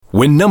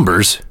When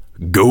numbers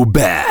go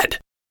bad.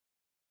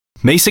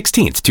 May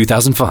 16th,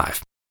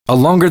 2005. A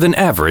longer than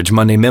average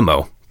Monday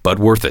memo, but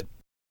worth it.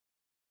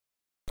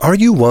 Are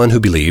you one who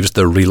believes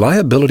the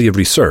reliability of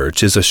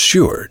research is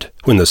assured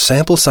when the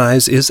sample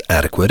size is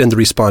adequate and the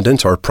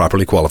respondents are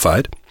properly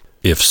qualified?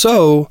 If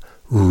so,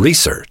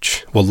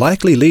 research will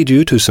likely lead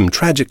you to some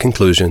tragic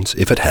conclusions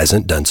if it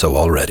hasn't done so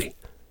already.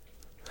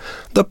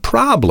 The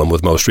problem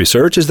with most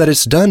research is that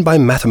it's done by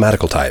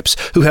mathematical types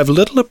who have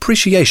little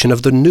appreciation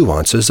of the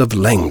nuances of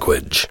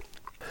language.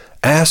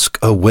 Ask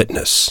a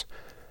witness,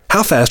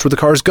 how fast were the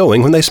cars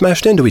going when they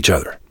smashed into each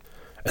other?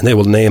 And they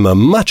will name a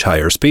much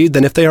higher speed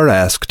than if they are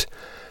asked,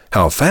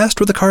 how fast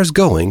were the cars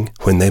going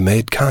when they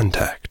made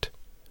contact?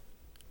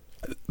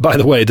 By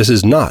the way, this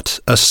is not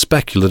a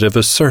speculative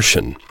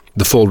assertion.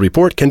 The full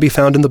report can be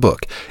found in the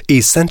book,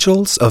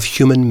 Essentials of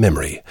Human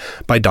Memory,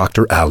 by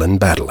Dr. Alan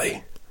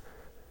Baddeley.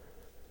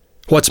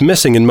 What's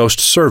missing in most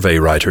survey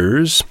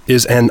writers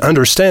is an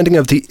understanding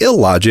of the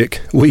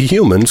illogic we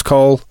humans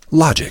call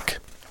logic.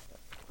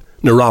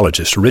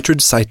 Neurologist Richard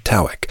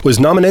Cytowic was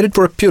nominated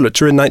for a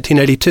Pulitzer in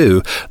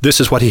 1982.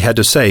 This is what he had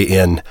to say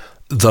in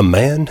The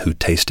Man Who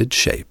Tasted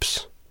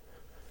Shapes.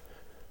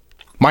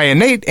 My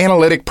innate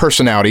analytic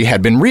personality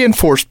had been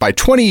reinforced by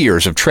 20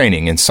 years of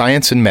training in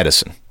science and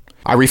medicine.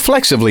 I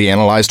reflexively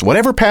analyzed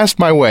whatever passed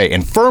my way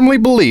and firmly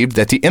believed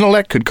that the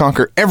intellect could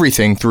conquer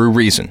everything through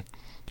reason.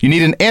 You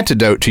need an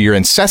antidote to your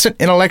incessant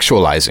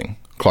intellectualizing,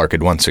 Clark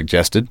had once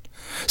suggested.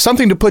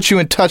 Something to put you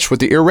in touch with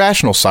the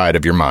irrational side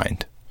of your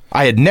mind.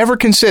 I had never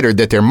considered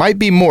that there might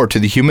be more to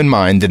the human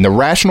mind than the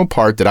rational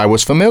part that I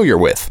was familiar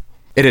with.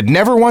 It had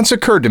never once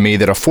occurred to me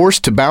that a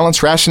force to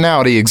balance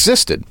rationality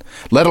existed,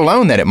 let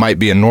alone that it might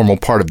be a normal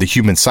part of the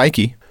human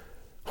psyche.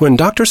 When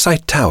Dr.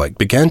 Cytowic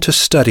began to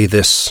study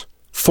this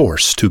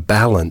force to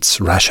balance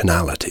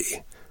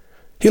rationality,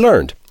 he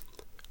learned,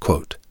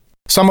 quote,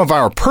 some of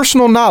our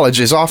personal knowledge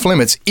is off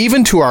limits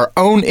even to our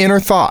own inner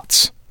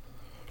thoughts.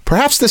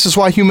 Perhaps this is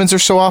why humans are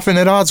so often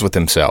at odds with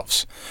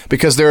themselves,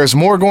 because there is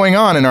more going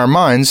on in our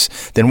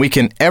minds than we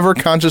can ever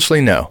consciously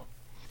know.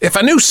 If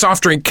a new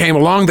soft drink came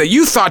along that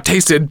you thought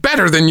tasted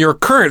better than your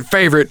current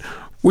favorite,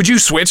 would you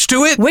switch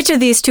to it? Which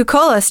of these two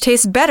colas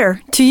tastes better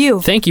to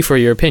you? Thank you for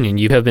your opinion.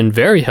 You have been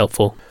very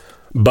helpful.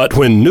 But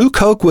when New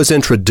Coke was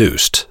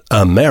introduced,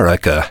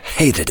 America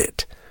hated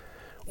it.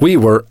 We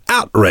were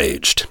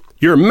outraged.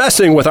 You're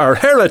messing with our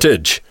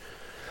heritage.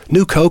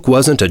 New Coke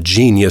wasn't a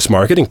genius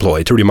marketing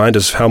ploy to remind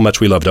us how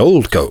much we loved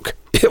old Coke.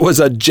 It was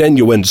a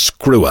genuine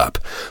screw-up,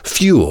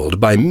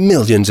 fueled by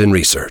millions in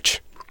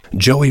research.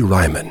 Joey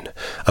Ryman,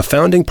 a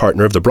founding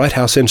partner of the Bright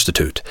House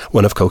Institute,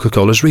 one of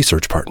Coca-Cola's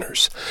research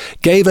partners,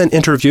 gave an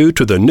interview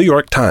to the New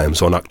York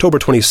Times on October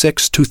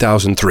 26,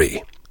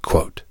 2003.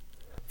 Quote,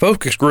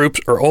 focus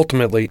groups are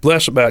ultimately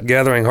less about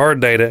gathering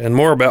hard data and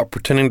more about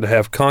pretending to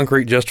have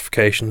concrete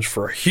justifications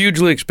for a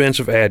hugely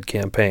expensive ad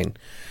campaign.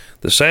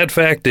 The sad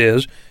fact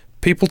is,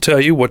 people tell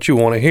you what you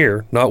want to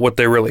hear, not what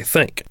they really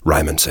think,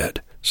 Ryman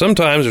said.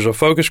 Sometimes there's a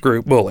focus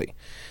group bully,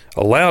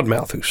 a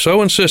loudmouth who's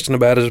so insistent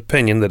about his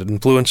opinion that it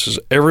influences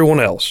everyone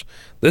else.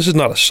 This is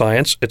not a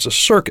science, it's a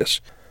circus.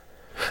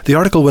 The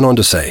article went on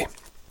to say,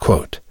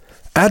 quote,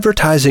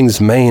 advertising's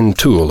main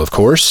tool, of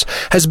course,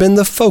 has been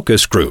the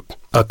focus group,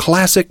 a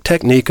classic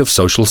technique of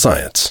social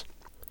science.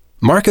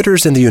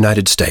 Marketers in the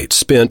United States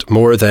spent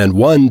more than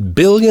 $1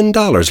 billion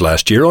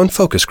last year on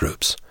focus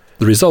groups,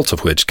 the results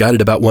of which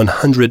guided about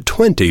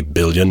 $120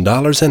 billion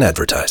in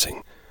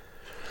advertising.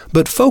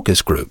 But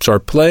focus groups are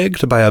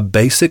plagued by a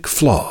basic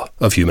flaw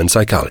of human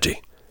psychology.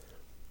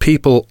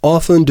 People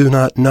often do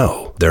not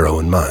know their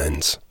own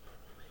minds.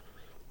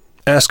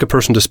 Ask a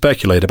person to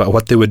speculate about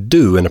what they would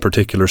do in a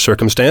particular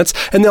circumstance,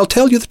 and they'll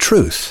tell you the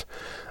truth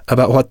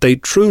about what they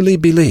truly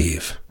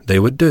believe they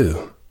would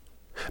do.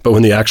 But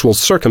when the actual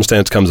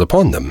circumstance comes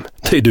upon them,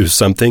 they do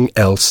something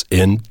else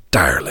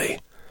entirely.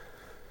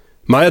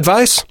 My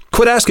advice?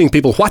 Quit asking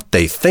people what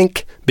they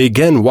think.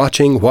 Begin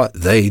watching what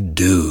they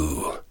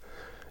do.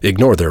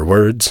 Ignore their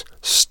words.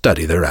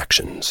 Study their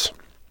actions.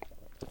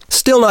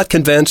 Still not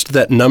convinced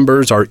that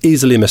numbers are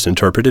easily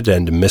misinterpreted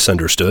and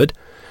misunderstood?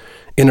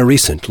 In a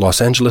recent Los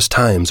Angeles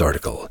Times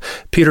article,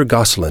 Peter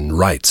Gosselin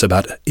writes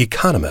about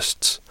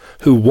economists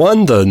who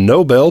won the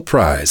Nobel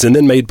Prize and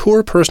then made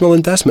poor personal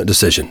investment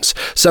decisions,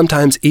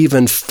 sometimes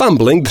even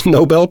fumbling the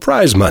Nobel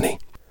Prize money.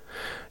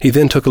 He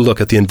then took a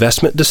look at the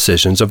investment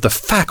decisions of the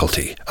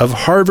faculty of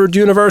Harvard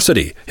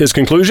University. His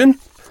conclusion?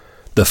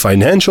 The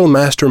financial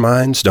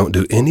masterminds don't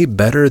do any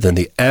better than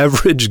the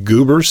average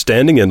goober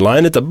standing in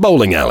line at the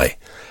bowling alley.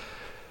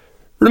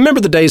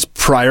 Remember the days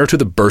prior to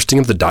the bursting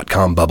of the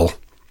dot-com bubble?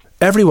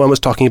 Everyone was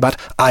talking about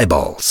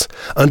eyeballs,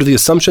 under the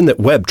assumption that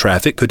web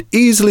traffic could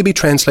easily be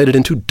translated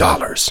into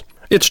dollars.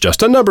 It's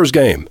just a numbers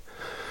game.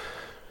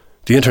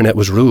 The internet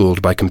was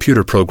ruled by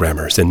computer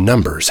programmers, and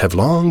numbers have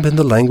long been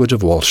the language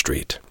of Wall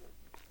Street.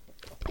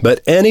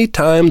 But any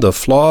time the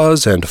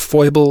flaws and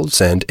foibles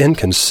and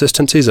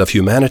inconsistencies of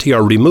humanity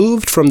are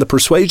removed from the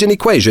persuasion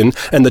equation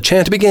and the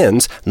chant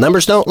begins,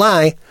 numbers don't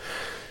lie,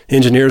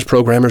 engineers,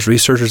 programmers,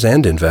 researchers,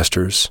 and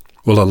investors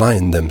will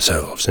align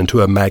themselves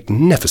into a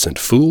magnificent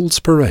fool's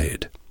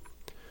parade.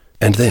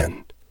 And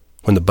then,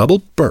 when the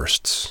bubble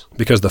bursts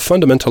because the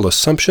fundamental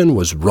assumption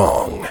was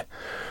wrong,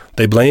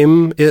 they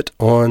blame it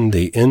on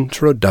the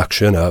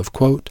introduction of,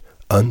 quote,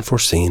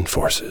 unforeseen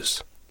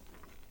forces.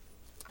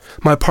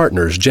 My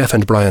partners, Jeff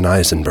and Brian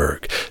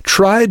Eisenberg,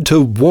 tried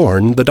to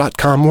warn the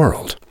dot-com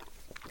world,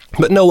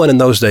 but no one in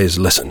those days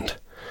listened.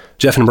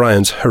 Jeff and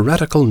Brian's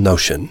heretical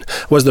notion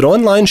was that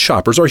online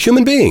shoppers are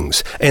human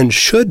beings and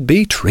should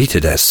be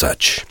treated as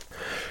such.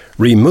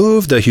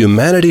 Remove the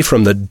humanity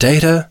from the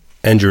data,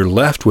 and you're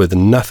left with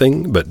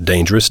nothing but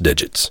dangerous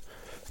digits.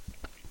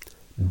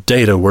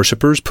 Data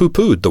worshippers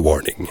poo-pooed the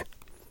warning.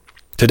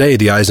 Today,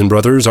 the Eisen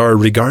brothers are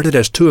regarded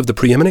as two of the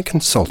preeminent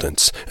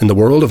consultants in the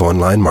world of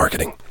online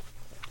marketing.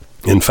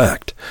 In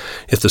fact,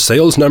 if the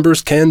sales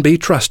numbers can be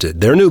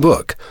trusted, their new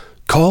book,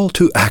 Call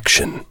to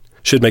Action,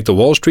 should make the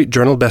Wall Street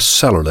Journal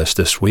bestseller list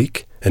this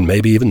week, and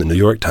maybe even the New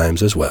York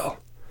Times as well.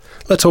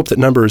 Let's hope that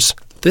numbers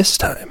this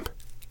time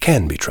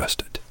can be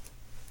trusted.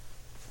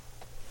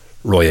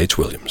 Roy H.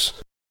 Williams.